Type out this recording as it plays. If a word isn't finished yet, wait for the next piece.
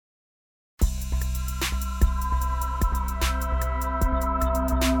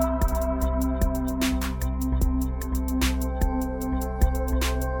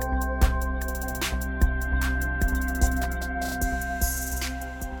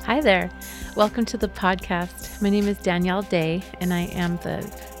Hi there. Welcome to the podcast. My name is Danielle Day, and I am the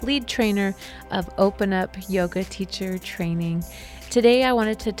lead trainer of Open Up Yoga Teacher Training. Today, I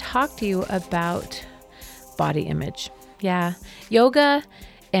wanted to talk to you about body image. Yeah, yoga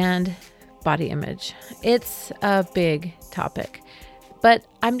and body image. It's a big topic, but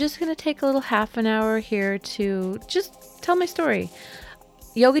I'm just going to take a little half an hour here to just tell my story.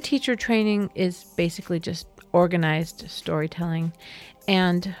 Yoga teacher training is basically just organized storytelling.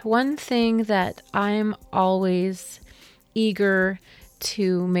 And one thing that I'm always eager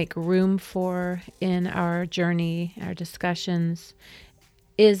to make room for in our journey, our discussions,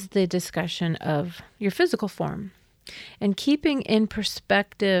 is the discussion of your physical form and keeping in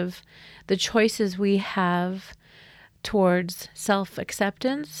perspective the choices we have towards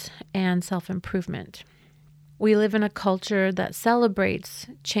self-acceptance and self-improvement. We live in a culture that celebrates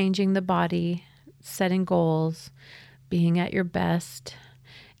changing the body, setting goals, being at your best,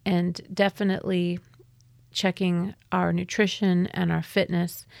 and definitely checking our nutrition and our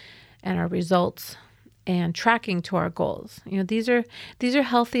fitness and our results and tracking to our goals. You know, these are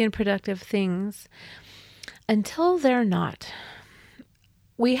healthy and productive things until they're not.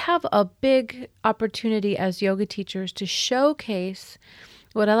 We have a big opportunity as yoga teachers to showcase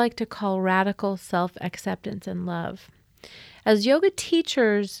what I like to call radical self-acceptance and love. As yoga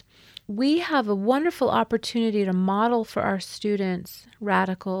teachers, we have a wonderful opportunity to model for our students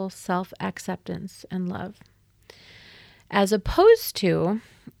radical self-acceptance and love, as opposed to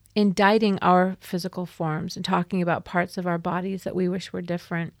indicting our physical forms and talking about parts of our bodies that we wish were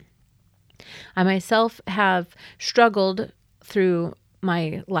different. I myself have struggled through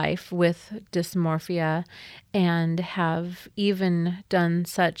my life with dysmorphia and have even done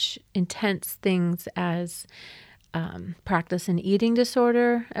such intense things as practice an eating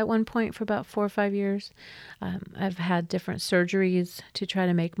disorder at one point for about 4 or 5 years. I've had different surgeries to try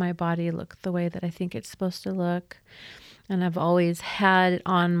to make my body look the way that I think it's supposed to look. And I've always had it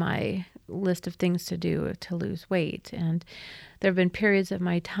on my list of things to do to lose weight. And there have been periods of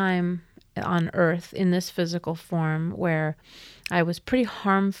my time on earth in this physical form where I was pretty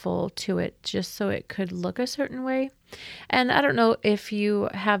harmful to it just so it could look a certain way. And I don't know if you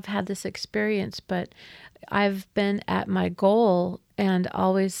have had this experience, but I've been at my goal and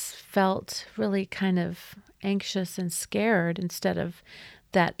always felt really kind of anxious and scared instead of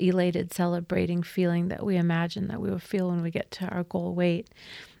that elated, celebrating feeling that we imagine that we will feel when we get to our goal weight.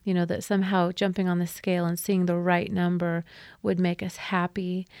 You know, that somehow jumping on the scale and seeing the right number would make us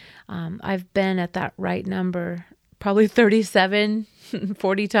happy. I've been at that right number probably 37,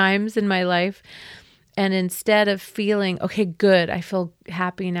 40 times in my life. And instead of feeling, okay, good, I feel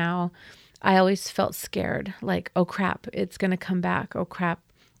happy now, I always felt scared, like, oh crap, it's going to come back. Oh crap,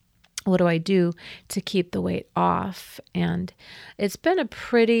 what do I do to keep the weight off? And it's been a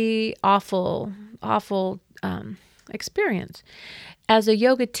pretty awful experience. As a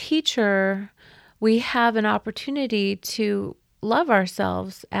yoga teacher, we have an opportunity to love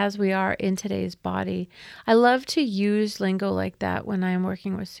ourselves as we are in today's body. I love to use lingo like that when I'm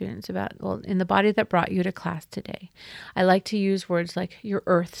working with students about, well, in the body that brought you to class today. I like to use words like your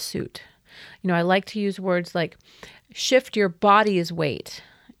earth suit. You know, I like to use words like shift your body's weight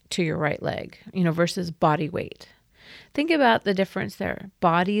to your right leg, versus body weight. Think about the difference there.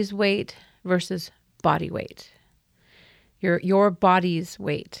 Body's weight versus body weight. Your body's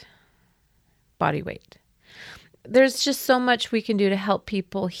weight, body weight. There's just so much we can do to help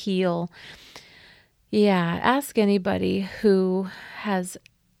people heal. Yeah, ask anybody who has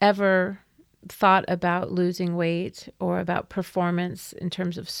ever thought about losing weight or about performance in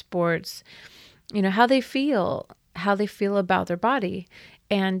terms of sports, how they feel about their body.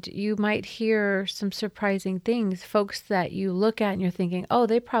 And you might hear some surprising things, folks that you look at and you're thinking, oh,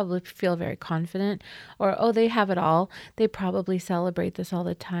 they probably feel very confident, or, oh, they have it all. They probably celebrate this all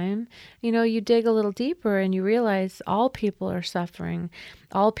the time. You dig a little deeper and you realize all people are suffering.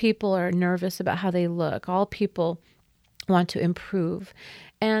 All people are nervous about how they look. All people want to improve.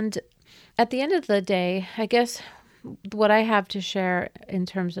 And at the end of the day, I guess what I have to share in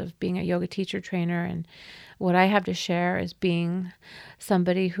terms of being a yoga teacher trainer and what I have to share is being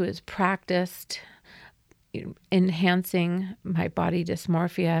somebody who has practiced enhancing my body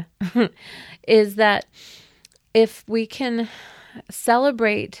dysmorphia is that if we can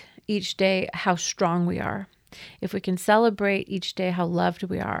celebrate each day how strong we are, if we can celebrate each day how loved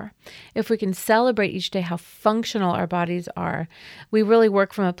we are, if we can celebrate each day how functional our bodies are, we really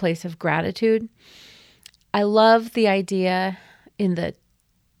work from a place of gratitude. I love the idea in the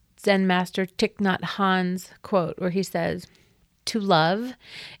Zen master Thich Nhat Hanh's quote where he says, "To love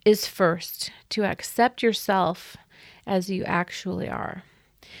is first to accept yourself as you actually are.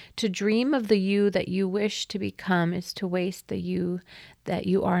 To dream of the you that you wish to become is to waste the you that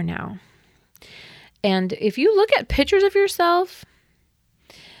you are now. And if you look at pictures of yourself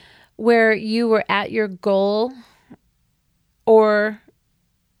where you were at your goal, or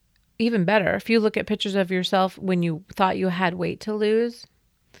even better, if you look at pictures of yourself when you thought you had weight to lose,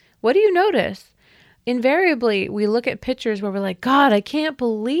 what do you notice? Invariably, we look at pictures where we're like, God, I can't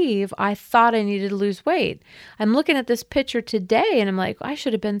believe I thought I needed to lose weight. I'm looking at this picture today and I'm like, I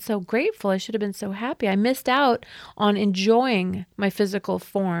should have been so grateful. I should have been so happy. I missed out on enjoying my physical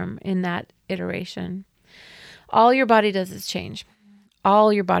form in that iteration. All your body does is change.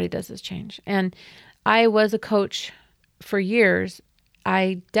 All your body does is change. And I was a coach for years.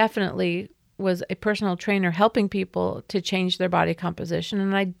 I definitely was a personal trainer helping people to change their body composition.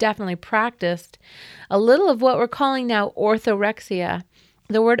 And I definitely practiced a little of what we're calling now orthorexia.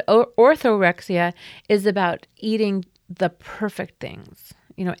 The word orthorexia is about eating the perfect things.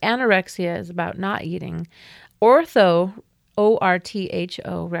 Anorexia is about not eating. Ortho,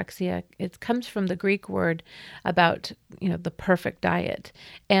 O-R-T-H-O, rexia, it comes from the Greek word about, the perfect diet.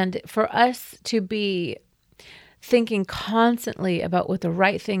 And for us to be thinking constantly about what the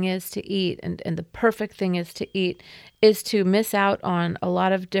right thing is to eat and the perfect thing is to eat is to miss out on a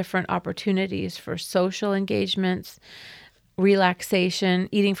lot of different opportunities for social engagements, relaxation,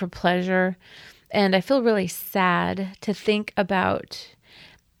 eating for pleasure. And I feel really sad to think about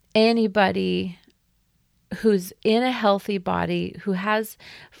anybody who's in a healthy body, who has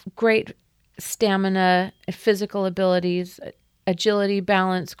great stamina, physical abilities, agility,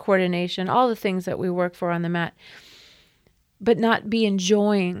 balance, coordination, all the things that we work for on the mat, but not be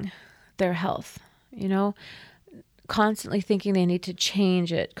enjoying their health, constantly thinking they need to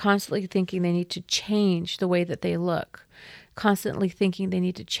change it, constantly thinking they need to change the way that they look, constantly thinking they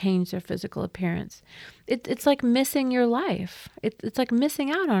need to change their physical appearance. It's like missing your life. It's like missing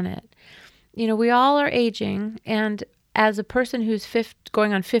out on it. We all are aging, and as a person who's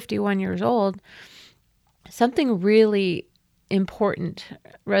going on 51 years old, something really important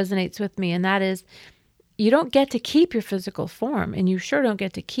resonates with me, and that is you don't get to keep your physical form, and you sure don't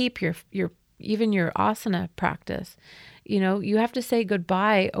get to keep your even your asana practice. You have to say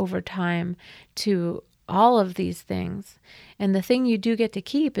goodbye over time to all of these things. And the thing you do get to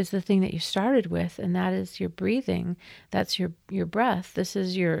keep is the thing that you started with, and that is your breathing. That's your breath. This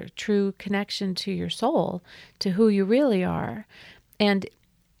is your true connection to your soul, to who you really are. And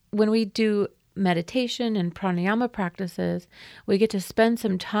when we do meditation and pranayama practices, we get to spend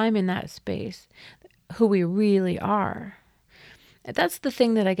some time in that space, who we really are. And that's the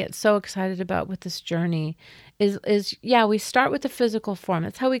thing that I get so excited about with this journey is we start with the physical form.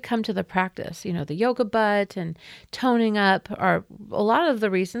 That's how we come to the practice. The yoga butt and toning up are a lot of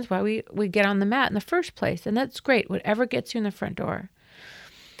the reasons why we get on the mat in the first place. And that's great, whatever gets you in the front door.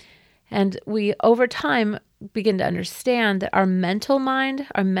 And we, over time, begin to understand that our mental mind,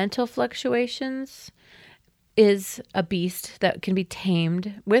 our mental fluctuations is a beast that can be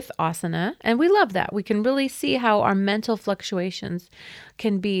tamed with asana. And we love that. We can really see how our mental fluctuations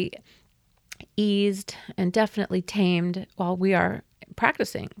can be eased and definitely tamed while we are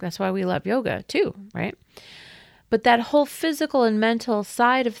practicing. That's why we love yoga too, right? But that whole physical and mental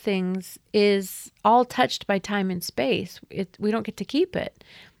side of things is all touched by time and space. We don't get to keep it.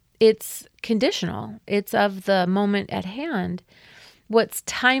 It's conditional. It's of the moment at hand. What's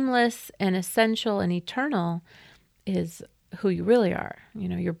timeless and essential and eternal is who you really are.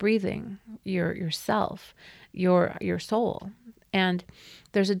 Your breathing, yourself, your soul. And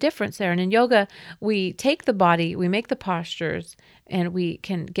there's a difference there. And in yoga, we take the body, we make the postures, and we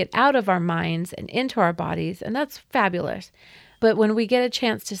can get out of our minds and into our bodies, and that's fabulous. But when we get a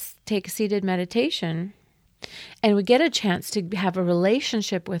chance to take seated meditation, and we get a chance to have a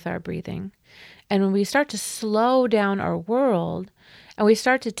relationship with our breathing, and when we start to slow down our world, and we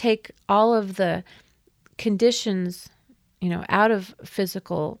start to take all of the conditions, out of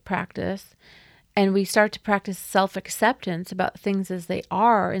physical practice, and we start to practice self-acceptance about things as they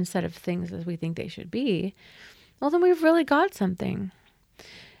are instead of things as we think they should be, well, then we've really got something.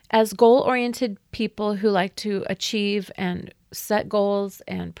 As goal-oriented people who like to achieve and set goals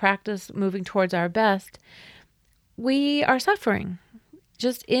and practice moving towards our best, we are suffering.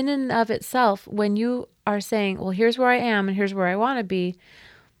 Just in and of itself, when you are saying, well, here's where I am and here's where I want to be,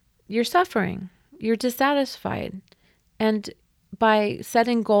 you're suffering. You're dissatisfied. And by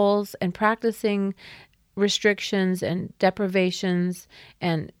setting goals and practicing restrictions and deprivations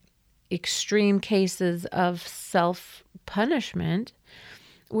and extreme cases of self-punishment,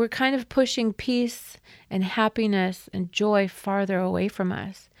 we're kind of pushing peace and happiness and joy farther away from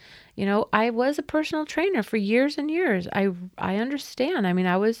us. I was a personal trainer for years and years. I understand. I mean,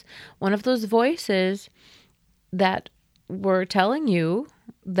 I was one of those voices that were telling you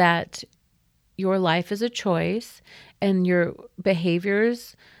that your life is a choice and your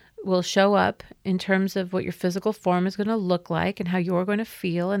behaviors will show up in terms of what your physical form is going to look like and how you're going to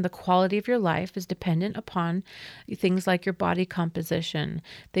feel, and the quality of your life is dependent upon things like your body composition,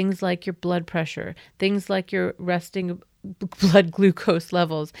 things like your blood pressure, things like your resting blood glucose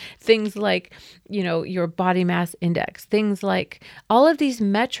levels, things like, your body mass index, things like all of these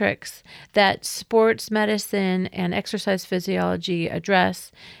metrics that sports medicine and exercise physiology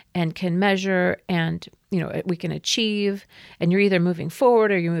address and can measure, and we can achieve, and you're either moving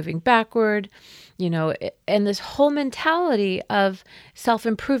forward or you're moving backward, and this whole mentality of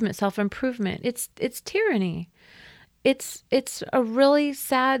self-improvement, it's tyranny. It's a really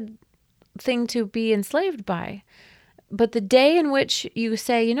sad thing to be enslaved by. But the day in which you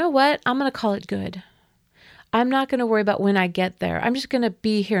say, you know what, I'm going to call it good. I'm not going to worry about when I get there. I'm just going to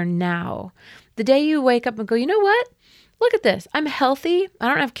be here now. The day you wake up and go, you know what, look at this. I'm healthy. I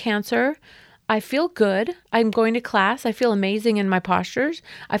don't have cancer. I feel good. I'm going to class. I feel amazing in my postures.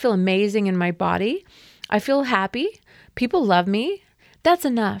 I feel amazing in my body. I feel happy. People love me. That's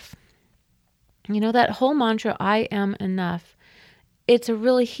enough. That whole mantra, I am enough. It's a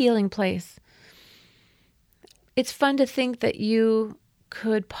really healing place. It's fun to think that you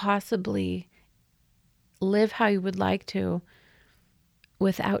could possibly live how you would like to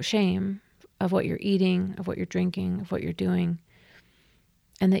without shame of what you're eating, of what you're drinking, of what you're doing,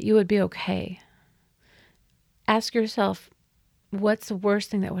 and that you would be okay. Ask yourself, what's the worst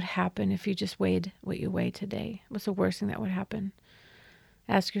thing that would happen if you just weighed what you weigh today? What's the worst thing that would happen?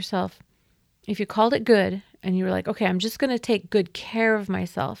 Ask yourself, if you called it good and you were like, okay, I'm just going to take good care of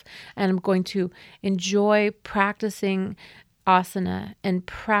myself and I'm going to enjoy practicing asana and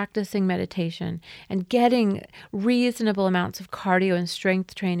practicing meditation and getting reasonable amounts of cardio and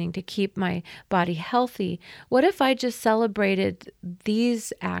strength training to keep my body healthy. What if I just celebrated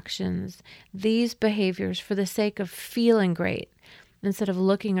these actions, these behaviors for the sake of feeling great instead of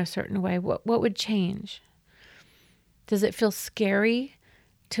looking a certain way? What would change? Does it feel scary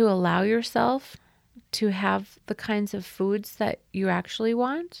to allow yourself to have the kinds of foods that you actually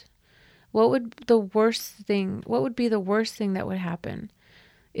want? What would be the worst thing that would happen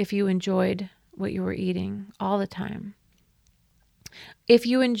if you enjoyed what you were eating all the time? If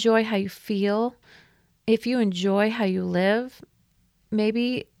you enjoy how you feel, if you enjoy how you live,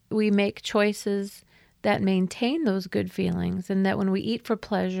 maybe we make choices that maintain those good feelings, and that when we eat for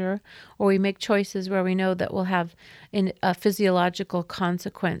pleasure, or we make choices where we know that we'll have a physiological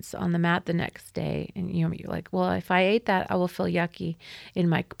consequence on the mat the next day, and you're like, well, if I ate that, I will feel yucky in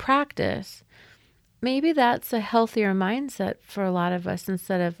my practice. Maybe that's a healthier mindset for a lot of us,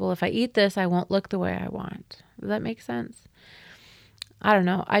 instead of, well, if I eat this, I won't look the way I want. Does that make sense? I don't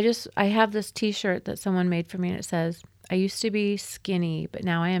know. I have this t-shirt that someone made for me, and it says, I used to be skinny, but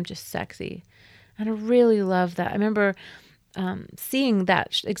now I am just sexy. And I really love that. I remember seeing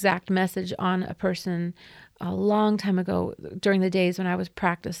that exact message on a person a long time ago during the days when I was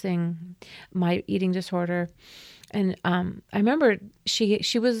practicing my eating disorder. And I remember she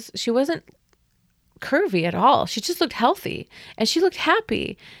wasn't curvy at all. She just looked healthy and she looked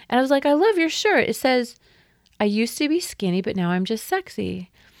happy. And I was like, I love your shirt. It says, I used to be skinny, but now I'm just sexy.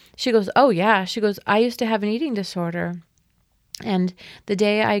 She goes, oh yeah. She goes, I used to have an eating disorder. And the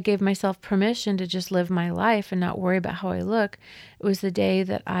day I gave myself permission to just live my life and not worry about how I look, it was the day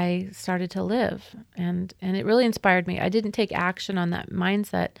that I started to live. And it really inspired me. I didn't take action on that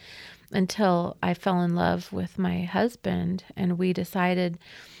mindset until I fell in love with my husband, and we decided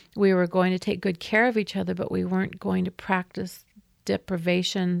we were going to take good care of each other, but we weren't going to practice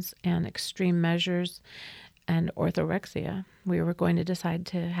deprivations and extreme measures and orthorexia. We were going to decide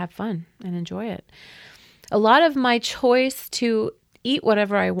to have fun and enjoy it. A lot of my choice to eat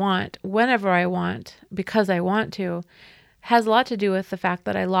whatever I want, whenever I want, because I want to, has a lot to do with the fact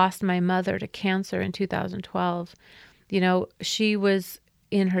that I lost my mother to cancer in 2012. She was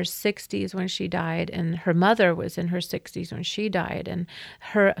in her 60s when she died, and her mother was in her 60s when she died, and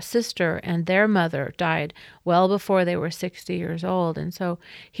her sister and their mother died well before they were 60 years old. And so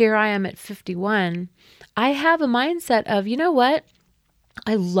here I am at 51. I have a mindset of, you know what?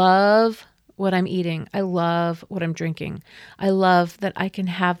 I love what I'm eating. I love what I'm drinking. I love that I can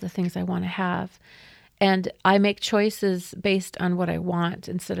have the things I want to have. And I make choices based on what I want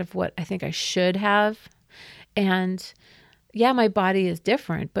instead of what I think I should have. And yeah, my body is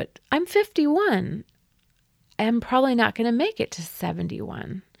different, but I'm 51. I'm probably not going to make it to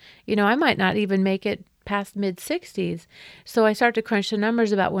 71. I might not even make it past mid-60s. So I start to crunch the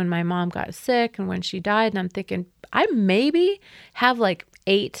numbers about when my mom got sick and when she died. And I'm thinking, I maybe have like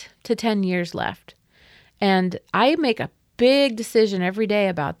 8 to 10 years left. And I make a big decision every day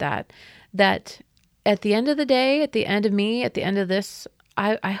about that at the end of the day, at the end of me, at the end of this,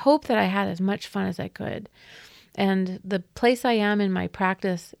 I hope that I had as much fun as I could. And the place I am in my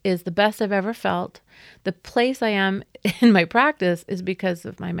practice is the best I've ever felt. The place I am in my practice is because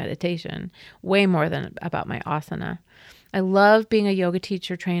of my meditation, way more than about my asana. I love being a yoga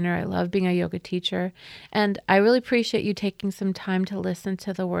teacher trainer. I love being a yoga teacher. And I really appreciate you taking some time to listen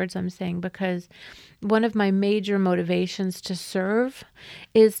to the words I'm saying, because one of my major motivations to serve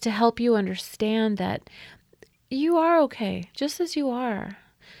is to help you understand that you are okay, just as you are.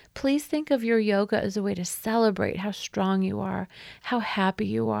 Please think of your yoga as a way to celebrate how strong you are, how happy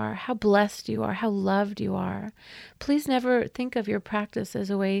you are, how blessed you are, how loved you are. Please never think of your practice as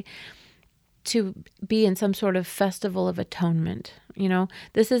a way to be in some sort of festival of atonement.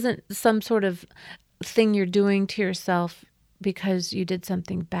 This isn't some sort of thing you're doing to yourself because you did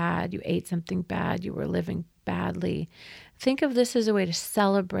something bad, you ate something bad, you were living badly. Think of this as a way to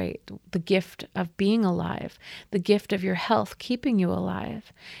celebrate the gift of being alive, the gift of your health keeping you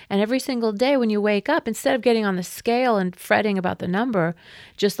alive. And every single day when you wake up, instead of getting on the scale and fretting about the number,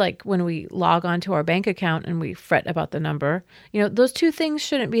 just like when we log onto our bank account and we fret about the number, those two things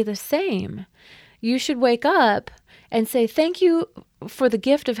shouldn't be the same. You should wake up and say, thank you for the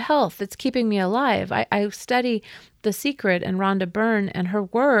gift of health that's keeping me alive. I study The Secret and Rhonda Byrne, and her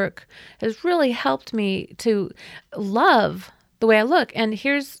work has really helped me to love the way I look. And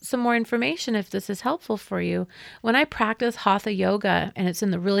here's some more information if this is helpful for you. When I practice Hatha yoga and it's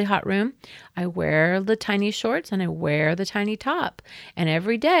in the really hot room, I wear the tiny shorts and I wear the tiny top. And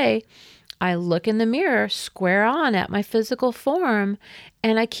every day I look in the mirror square on at my physical form,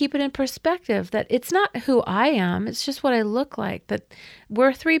 and I keep it in perspective that it's not who I am, it's just what I look like, that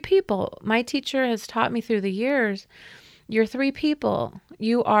we're 3 people. My teacher has taught me through the years, you're 3 people.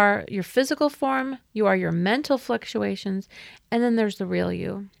 You are your physical form, you are your mental fluctuations, and then there's the real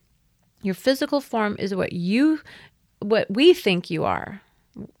you. Your physical form is what we think you are,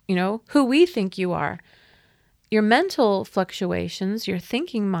 who we think you are. Your mental fluctuations, your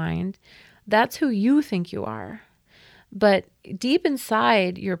thinking mind, that's who you think you are. But deep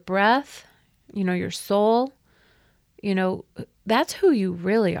inside, your breath, your soul, that's who you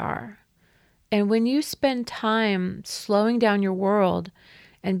really are. And when you spend time slowing down your world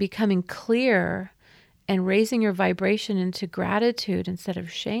and becoming clear and raising your vibration into gratitude instead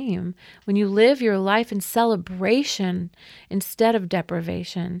of shame, when you live your life in celebration instead of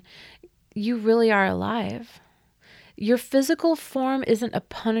deprivation, you really are alive. Your physical form isn't a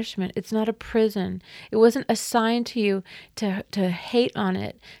punishment. It's not a prison. It wasn't assigned to you to hate on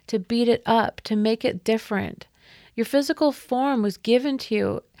it, to beat it up, to make it different. Your physical form was given to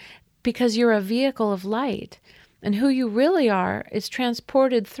you because you're a vehicle of light. And who you really are is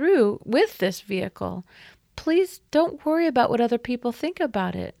transported through with this vehicle. Please don't worry about what other people think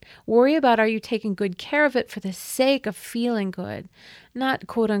about it. Worry about, are you taking good care of it for the sake of feeling good, not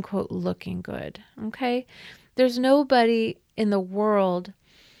quote unquote looking good. Okay? There's nobody in the world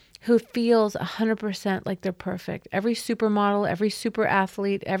who feels 100% like they're perfect. Every supermodel, every super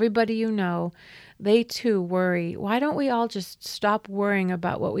athlete, everybody they too worry. Why don't we all just stop worrying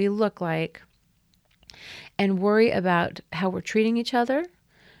about what we look like and worry about how we're treating each other,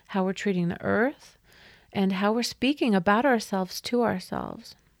 how we're treating the earth, and how we're speaking about ourselves to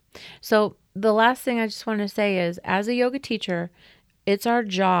ourselves? So the last thing I just want to say is, as a yoga teacher, it's our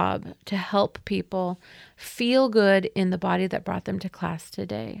job to help people feel good in the body that brought them to class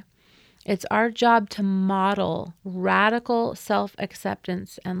today. It's our job to model radical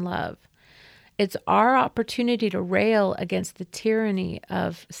self-acceptance and love. It's our opportunity to rail against the tyranny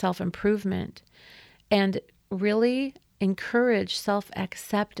of self-improvement and really encourage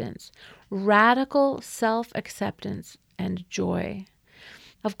self-acceptance, radical self-acceptance and joy.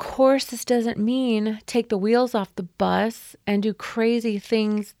 Of course, this doesn't mean take the wheels off the bus and do crazy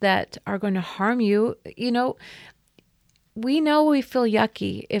things that are going to harm you. We know we feel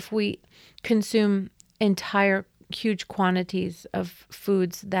yucky if we consume entire huge quantities of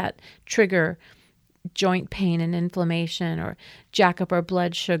foods that trigger joint pain and inflammation, or jack up our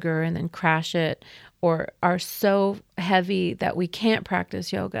blood sugar and then crash it, or are so heavy that we can't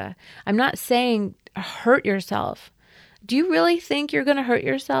practice yoga. I'm not saying hurt yourself. Do you really think you're going to hurt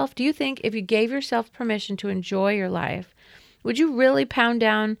yourself? Do you think if you gave yourself permission to enjoy your life, would you really pound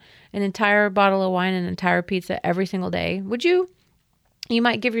down an entire bottle of wine and an entire pizza every single day? Would you? You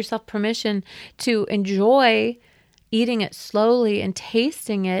might give yourself permission to enjoy eating it slowly and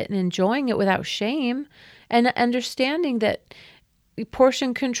tasting it and enjoying it without shame, and understanding that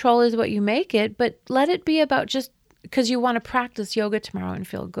portion control is what you make it, but let it be about just because you want to practice yoga tomorrow and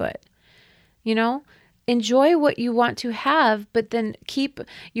feel good. Enjoy what you want to have, but then keep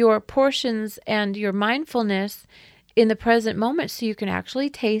your portions and your mindfulness in the present moment so you can actually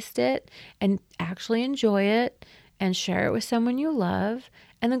taste it and actually enjoy it and share it with someone you love,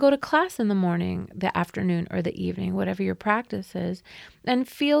 and then go to class in the morning, the afternoon, or the evening, whatever your practice is, and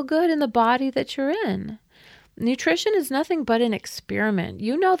feel good in the body that you're in. Nutrition is nothing but an experiment.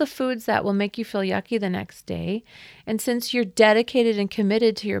 You know the foods that will make you feel yucky the next day. And since you're dedicated and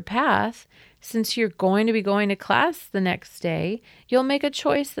committed to your path, since you're going to be going to class the next day, you'll make a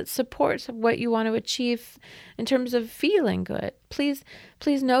choice that supports what you want to achieve in terms of feeling good. Please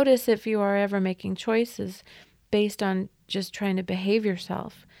notice if you are ever making choices based on just trying to behave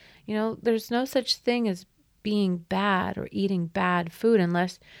yourself. There's no such thing as being bad or eating bad food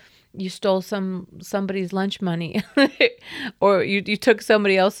unless you stole somebody's lunch money or you took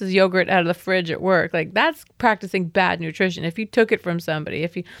somebody else's yogurt out of the fridge at work. Like, that's practicing bad nutrition. If you took it from somebody,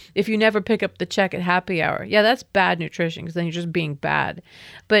 if you never pick up the check at happy hour, yeah, that's bad nutrition, because then you're just being bad.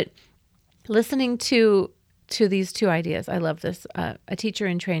 But listening to these two ideas, I love this. A teacher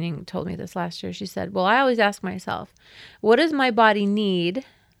in training told me this last year. She said, well, I always ask myself, what does my body need?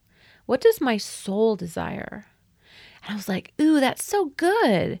 What does my soul desire? And I was like, ooh, that's so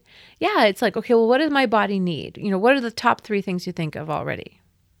good. Yeah, it's like, okay, well, what does my body need? What are the top 3 things you think of already?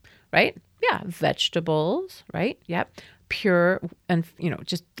 Right? Yeah, vegetables, right? Yep. Pure and,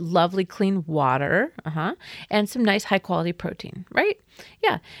 just lovely clean water, and some nice high quality protein, right?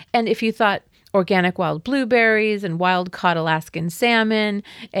 Yeah. And if you thought organic wild blueberries and wild caught Alaskan salmon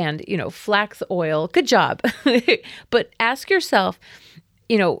and, flax oil, good job. But ask yourself,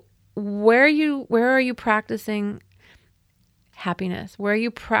 where are you practicing happiness? Where are you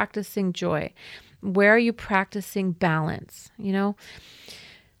practicing joy? Where are you practicing balance?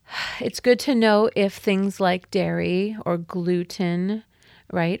 It's good to know if things like dairy or gluten,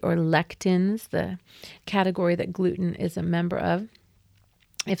 right, or lectins, the category that gluten is a member of,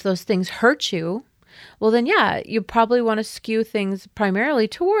 if those things hurt you, well then, yeah, you probably want to skew things primarily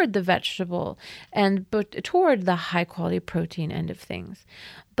toward the vegetable but toward the high quality protein end of things.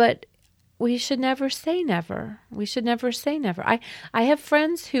 But we should never say never. We should never say never. I have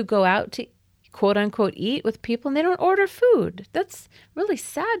friends who go out to quote unquote eat with people and they don't order food. That's really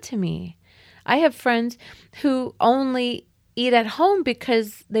sad to me. I have friends who only eat at home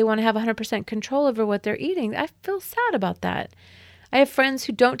because they want to have 100% control over what they're eating. I feel sad about that. I have friends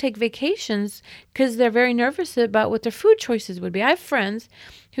who don't take vacations because they're very nervous about what their food choices would be. I have friends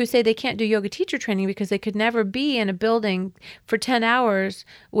who say they can't do yoga teacher training because they could never be in a building for 10 hours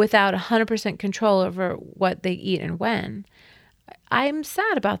without 100% control over what they eat and when. I'm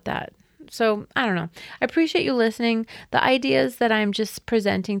sad about that. So I don't know. I appreciate you listening. The ideas that I'm just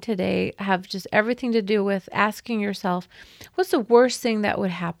presenting today have just everything to do with asking yourself, what's the worst thing that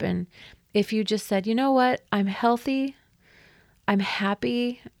would happen if you just said, you know what, I'm healthy, I'm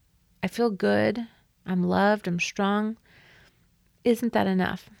happy, I feel good, I'm loved, I'm strong. Isn't that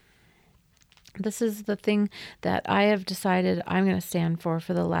enough? This is the thing that I have decided I'm going to stand for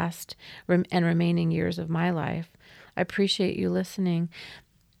the last and remaining years of my life. I appreciate you listening.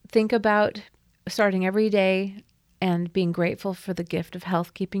 Think about starting every day and being grateful for the gift of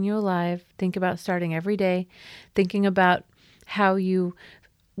health keeping you alive. Think about starting every day, thinking about how you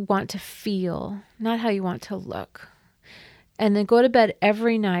want to feel, not how you want to look. And then go to bed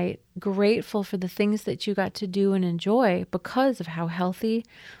every night grateful for the things that you got to do and enjoy because of how healthy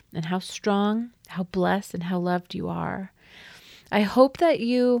and how strong, how blessed and how loved you are. I hope that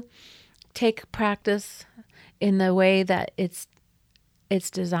you take practice in the way that it's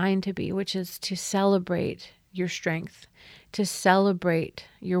designed to be, which is to celebrate your strength, to celebrate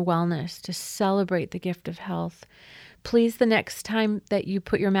your wellness, to celebrate the gift of health. Please, the next time that you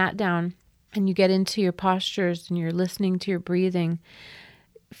put your mat down and you get into your postures and you're listening to your breathing,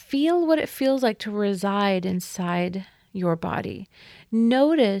 feel what it feels like to reside inside your body.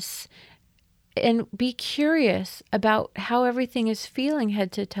 Notice and be curious about how everything is feeling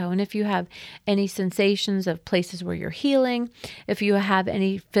head to toe. And if you have any sensations of places where you're healing, if you have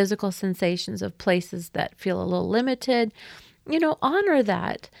any physical sensations of places that feel a little limited, honor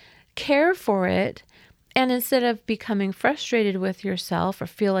that, care for it. And instead of becoming frustrated with yourself or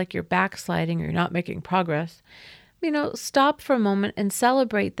feel like you're backsliding or you're not making progress, stop for a moment and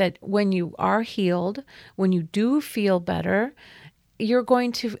celebrate that when you are healed, when you do feel better, you're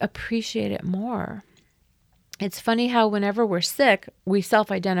going to appreciate it more. It's funny how whenever we're sick, we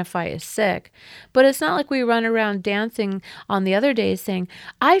self-identify as sick, but it's not like we run around dancing on the other days saying,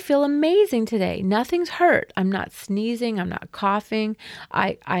 I feel amazing today. Nothing's hurt. I'm not sneezing. I'm not coughing.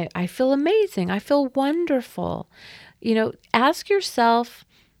 I feel amazing. I feel wonderful. Ask yourself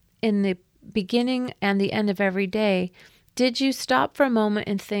in the beginning and the end of every day, did you stop for a moment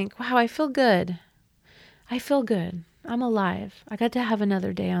and think, wow, I feel good. I feel good. I'm alive. I got to have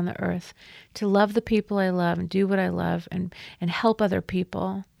another day on the earth to love the people I love and do what I love and help other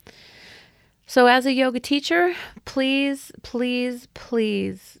people. So as a yoga teacher, please, please,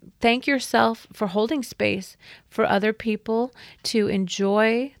 please thank yourself for holding space for other people to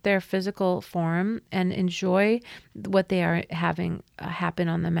enjoy their physical form and enjoy what they are having happen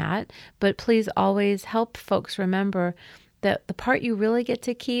on the mat. But please always help folks remember that the part you really get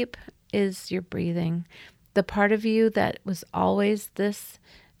to keep is your breathing. The part of you that was always this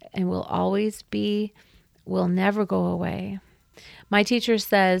and will always be will never go away. My teacher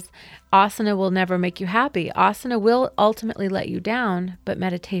says, asana will never make you happy. Asana will ultimately let you down, but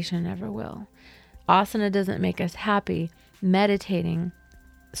meditation never will. Asana doesn't make us happy. Meditating,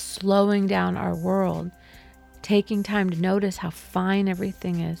 slowing down our world, taking time to notice how fine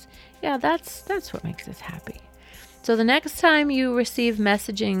everything is. Yeah, that's what makes us happy. So the next time you receive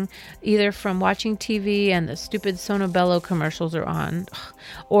messaging either from watching TV and the stupid Sono Bello commercials are on,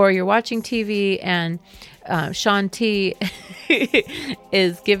 or you're watching TV and Sean T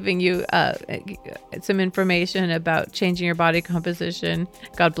is giving you some information about changing your body composition,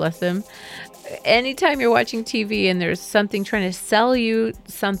 God bless him. Anytime you're watching TV and there's something trying to sell you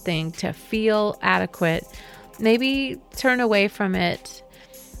something to feel adequate, maybe turn away from it,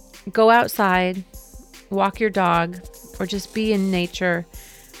 go outside, walk your dog, or just be in nature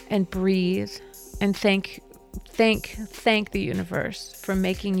and breathe and thank the universe for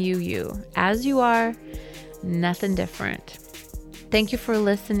making you as you are, nothing different. Thank you for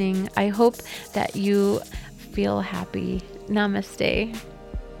listening. I hope that you feel happy. Namaste.